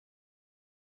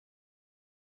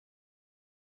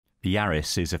The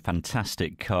Yaris is a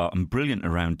fantastic car and brilliant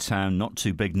around town. Not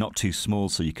too big, not too small,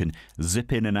 so you can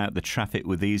zip in and out the traffic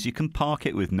with ease. You can park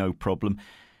it with no problem.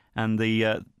 And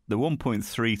the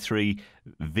 1.33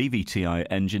 VVTi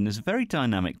engine is a very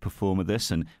dynamic performer, this,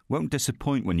 and won't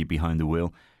disappoint when you're behind the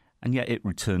wheel. And yet it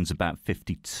returns about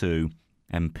 52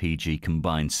 mpg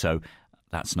combined, so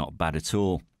that's not bad at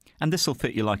all. And this will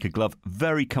fit you like a glove.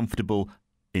 Very comfortable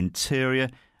interior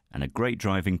and a great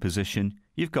driving position.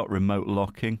 You've got remote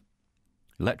locking,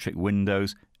 electric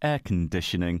windows, air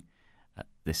conditioning.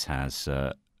 This has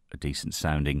a decent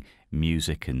sounding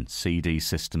music and CD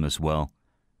system as well.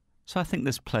 So I think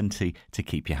there's plenty to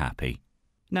keep you happy.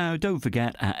 Now, don't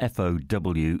forget, at FOW,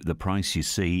 the price you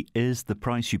see is the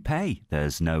price you pay.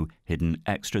 There's no hidden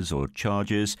extras or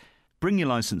charges. Bring your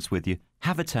licence with you,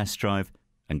 have a test drive,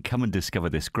 and come and discover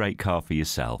this great car for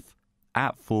yourself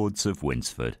at Fords of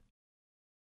Winsford.